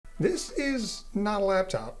This is not a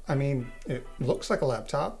laptop. I mean, it looks like a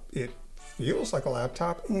laptop, it feels like a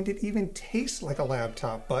laptop, and it even tastes like a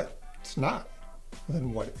laptop, but it's not.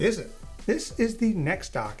 Then what is it? This is the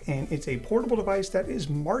Next Dock, and it's a portable device that is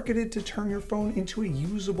marketed to turn your phone into a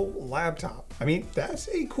usable laptop. I mean, that's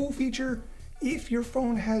a cool feature if your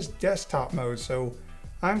phone has desktop mode, so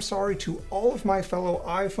I'm sorry to all of my fellow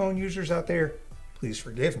iPhone users out there, please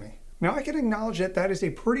forgive me. Now I can acknowledge that that is a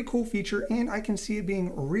pretty cool feature and I can see it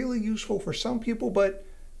being really useful for some people, but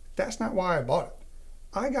that's not why I bought it.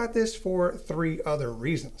 I got this for 3 other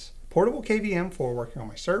reasons. Portable KVM for working on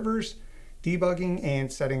my servers, debugging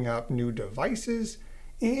and setting up new devices,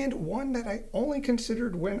 and one that I only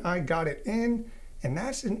considered when I got it in, and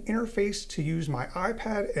that's an interface to use my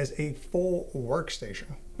iPad as a full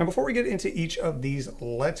workstation. Now before we get into each of these,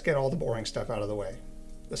 let's get all the boring stuff out of the way.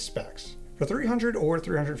 The specs. For $300 or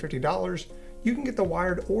 $350, you can get the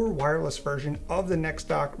wired or wireless version of the Next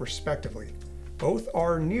Dock respectively. Both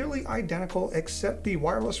are nearly identical except the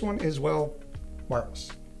wireless one is, well, wireless,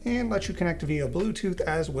 and lets you connect via Bluetooth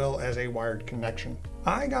as well as a wired connection.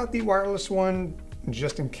 I got the wireless one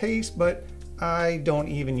just in case, but I don't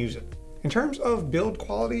even use it. In terms of build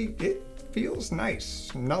quality, it feels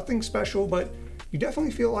nice. Nothing special, but you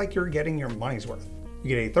definitely feel like you're getting your money's worth.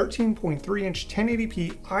 You get a 13.3-inch 1080p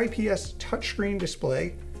IPS touchscreen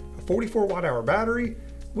display, a 44 watt-hour battery,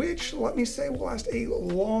 which let me say will last a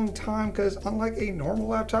long time because unlike a normal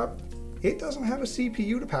laptop, it doesn't have a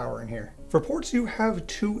CPU to power in here. For ports, you have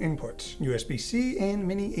 2 inputs, USB-C and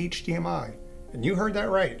mini HDMI. And you heard that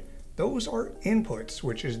right. Those are inputs,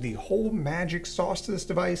 which is the whole magic sauce to this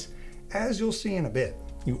device, as you'll see in a bit.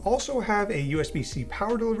 You also have a USB-C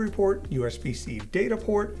power delivery port, USB-C data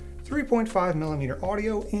port, 3.5mm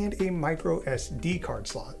audio, and a micro SD card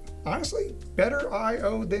slot. Honestly, better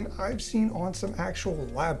I/O than I've seen on some actual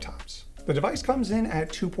laptops. The device comes in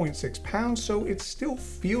at 2.6 pounds, so it still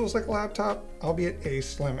feels like a laptop, albeit a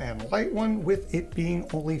slim and light one, with it being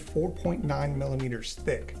only 4.9mm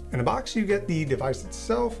thick. In the box, you get the device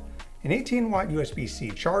itself, an 18-watt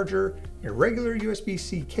USB-C charger, a regular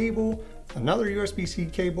USB-C cable, another USB-C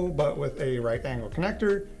cable but with a right angle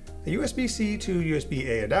connector, a USB-C to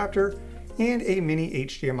USB-A adapter, and a mini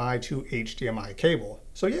HDMI to HDMI cable.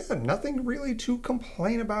 So yeah, nothing really to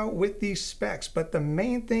complain about with these specs, but the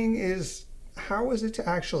main thing is how is it to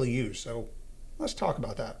actually use? So let's talk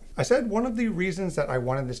about that. I said one of the reasons that I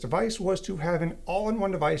wanted this device was to have an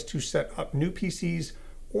all-in-one device to set up new PCs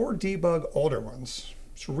or debug older ones.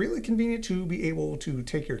 It's really convenient to be able to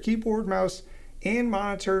take your keyboard, mouse, and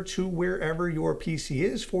monitor to wherever your PC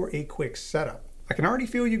is for a quick setup. I can already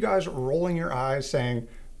feel you guys rolling your eyes saying,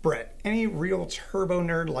 Brett, any real turbo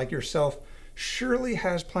nerd like yourself surely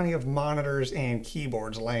has plenty of monitors and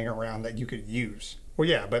keyboards laying around that you could use. Well,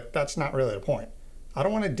 yeah, but that's not really the point. I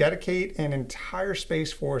don't want to dedicate an entire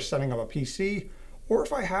space for setting up a PC, or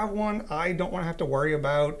if I have one, I don't want to have to worry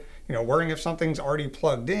about, worrying if something's already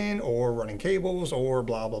plugged in or running cables or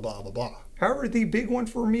blah, blah, blah, blah, blah. However, the big one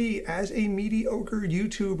for me as a mediocre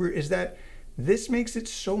YouTuber is that this makes it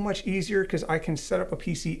so much easier because I can set up a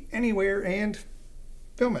PC anywhere and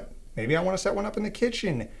film it. Maybe I want to set one up in the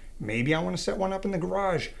kitchen. Maybe I want to set one up in the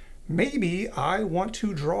garage. Maybe I want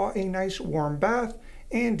to draw a nice warm bath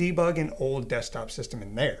and debug an old desktop system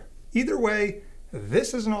in there. Either way,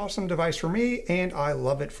 this is an awesome device for me and I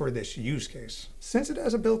love it for this use case. Since it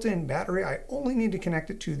has a built-in battery, I only need to connect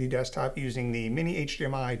it to the desktop using the mini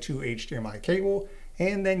HDMI to HDMI cable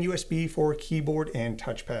and then USB for keyboard and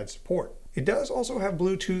touchpad support. It does also have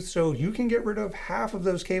Bluetooth, so you can get rid of half of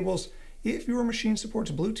those cables if your machine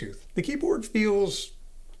supports Bluetooth. The keyboard feels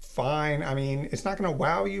fine. I mean, it's not gonna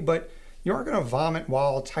wow you, but you aren't gonna vomit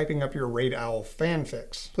while typing up your Raid Owl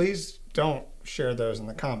fanfics. Please don't share those in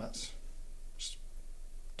the comments. Just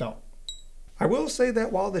don't. I will say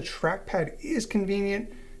that while the trackpad is convenient,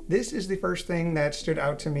 this is the first thing that stood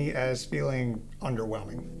out to me as feeling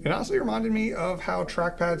underwhelming. It honestly reminded me of how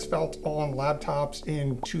trackpads felt on laptops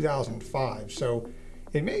in 2005, so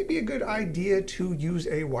it may be a good idea to use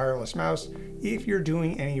a wireless mouse if you're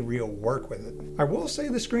doing any real work with it. I will say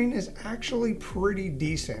the screen is actually pretty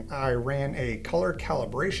decent. I ran a color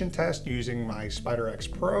calibration test using my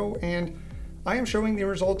SpiderX Pro, and I am showing the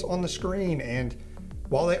results on the screen, and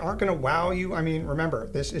while they aren't gonna wow you, I mean, remember,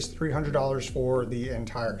 this is $300 for the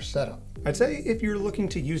entire setup. I'd say if you're looking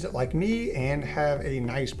to use it like me and have a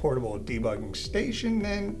nice portable debugging station,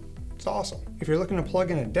 then it's awesome. If you're looking to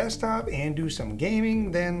plug in a desktop and do some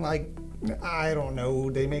gaming, then I don't know,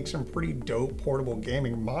 they make some pretty dope portable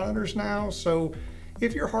gaming monitors now, so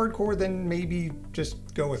if you're hardcore, then maybe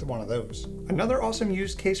just go with one of those. Another awesome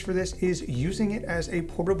use case for this is using it as a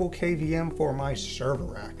portable KVM for my server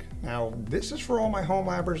rack. Now, this is for all my home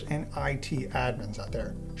labbers and IT admins out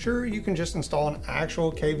there. Sure, you can just install an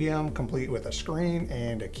actual KVM complete with a screen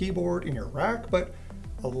and a keyboard in your rack, but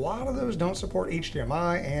a lot of those don't support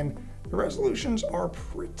HDMI and the resolutions are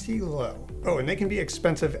pretty low. Oh, and they can be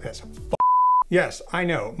expensive as f. Yes, I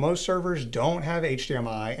know, most servers don't have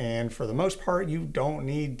HDMI, and for the most part, you don't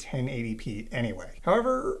need 1080p anyway.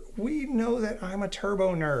 However, we know that I'm a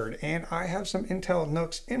turbo nerd, and I have some Intel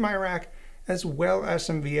NUCs in my rack, as well as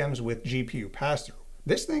some VMs with GPU pass-through.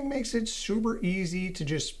 This thing makes it super easy to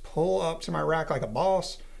just pull up to my rack like a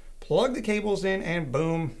boss, plug the cables in, and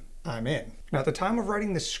boom, I'm in. Now, at the time of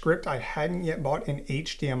writing this script, I hadn't yet bought an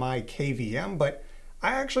HDMI KVM, but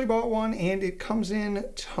I actually bought one and it comes in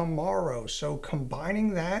tomorrow. So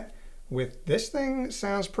combining that with this thing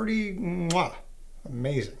sounds pretty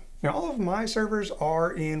amazing. Now, all of my servers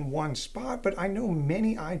are in one spot, but I know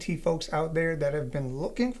many IT folks out there that have been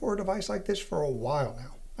looking for a device like this for a while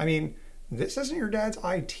now. I mean, this isn't your dad's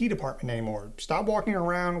IT department anymore. Stop walking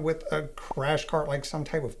around with a crash cart like some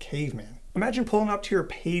type of caveman. Imagine pulling up to your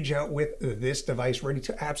page out with this device ready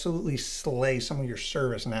to absolutely slay some of your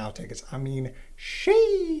ServiceNow tickets. I mean,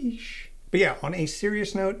 sheesh. But yeah, on a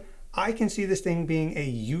serious note, I can see this thing being a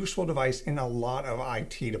useful device in a lot of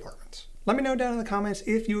IT departments. Let me know down in the comments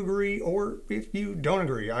if you agree or if you don't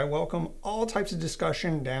agree. I welcome all types of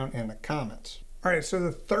discussion down in the comments. All right, so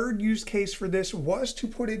the third use case for this was to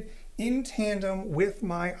put it in tandem with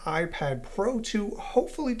my iPad Pro to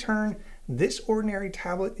hopefully turn this ordinary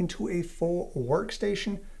tablet into a full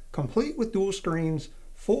workstation, complete with dual screens,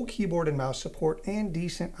 full keyboard and mouse support, and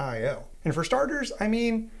decent I/O. And for starters, I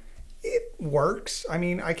mean, it works. I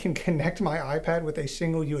mean, I can connect my iPad with a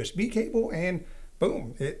single USB cable and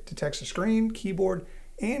boom, it detects a screen, keyboard,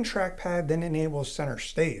 and trackpad, then enables center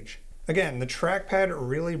stage. Again, the trackpad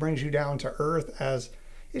really brings you down to earth as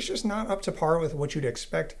it's just not up to par with what you'd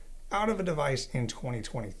expect out of a device in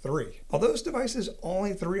 2023. Although this device is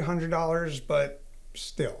only $300, but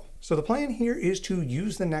still. So the plan here is to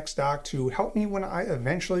use the next dock to help me when I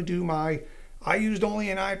eventually do my I used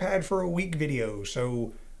only an iPad for a week video,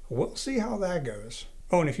 so we'll see how that goes.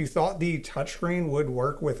 Oh, and if you thought the touchscreen would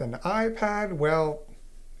work with an iPad, well,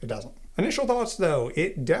 it doesn't. Initial thoughts though,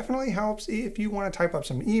 it definitely helps if you want to type up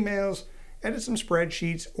some emails, edit some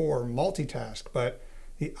spreadsheets, or multitask, but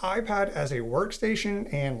the iPad as a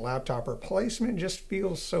workstation and laptop replacement just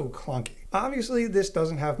feels so clunky. Obviously, this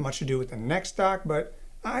doesn't have much to do with the next dock, but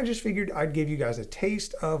I just figured I'd give you guys a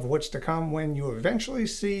taste of what's to come when you eventually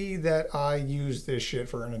see that I use this shit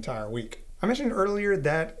for an entire week. I mentioned earlier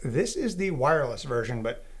that this is the wireless version,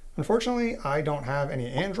 but unfortunately, I don't have any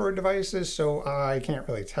Android devices, so I can't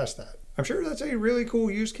really test that. I'm sure that's a really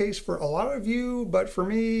cool use case for a lot of you, but for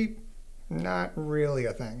me, not really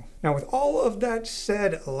a thing. Now, with all of that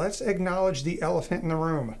said, let's acknowledge the elephant in the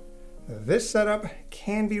room. This setup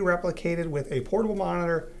can be replicated with a portable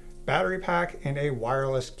monitor, battery pack, and a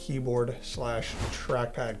wireless keyboard /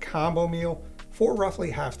 trackpad combo meal for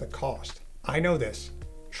roughly half the cost. I know this.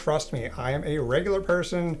 Trust me, I am a regular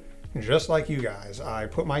person just like you guys. I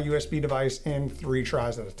put my USB device in 3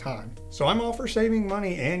 tries at a time. So I'm all for saving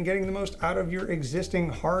money and getting the most out of your existing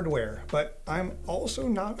hardware, but I'm also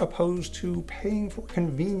not opposed to paying for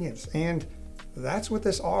convenience, and that's what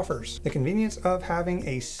this offers. The convenience of having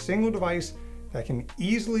a single device that can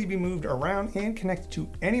easily be moved around and connected to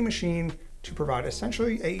any machine to provide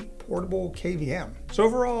essentially a portable KVM. So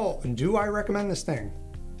overall, do I recommend this thing?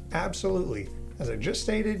 Absolutely. As I just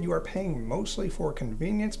stated, you are paying mostly for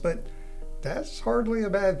convenience, but that's hardly a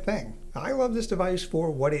bad thing. I love this device for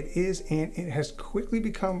what it is, and it has quickly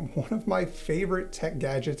become one of my favorite tech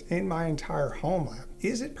gadgets in my entire home lab.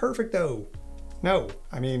 Is it perfect though? No.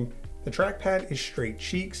 I mean, the trackpad is straight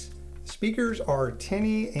cheeks, the speakers are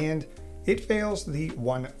tinny, and it fails the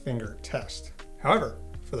one finger test. However,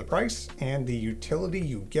 for the price and the utility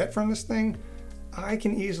you get from this thing, I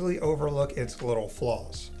can easily overlook its little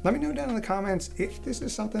flaws. Let me know down in the comments if this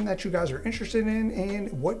is something that you guys are interested in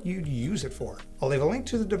and what you'd use it for. I'll leave a link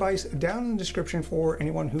to the device down in the description for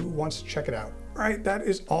anyone who wants to check it out. All right, that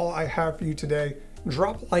is all I have for you today.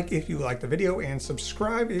 Drop a like if you liked the video and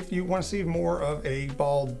subscribe if you want to see more of a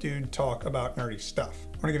bald dude talk about nerdy stuff.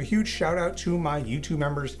 I want to give a huge shout out to my YouTube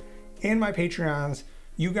members and my Patreons.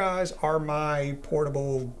 You guys are my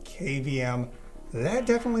portable KVM. That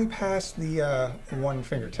definitely passed the one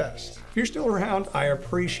finger test. If you're still around, I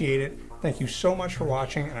appreciate it. Thank you so much for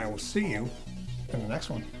watching, and I will see you in the next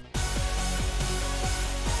one.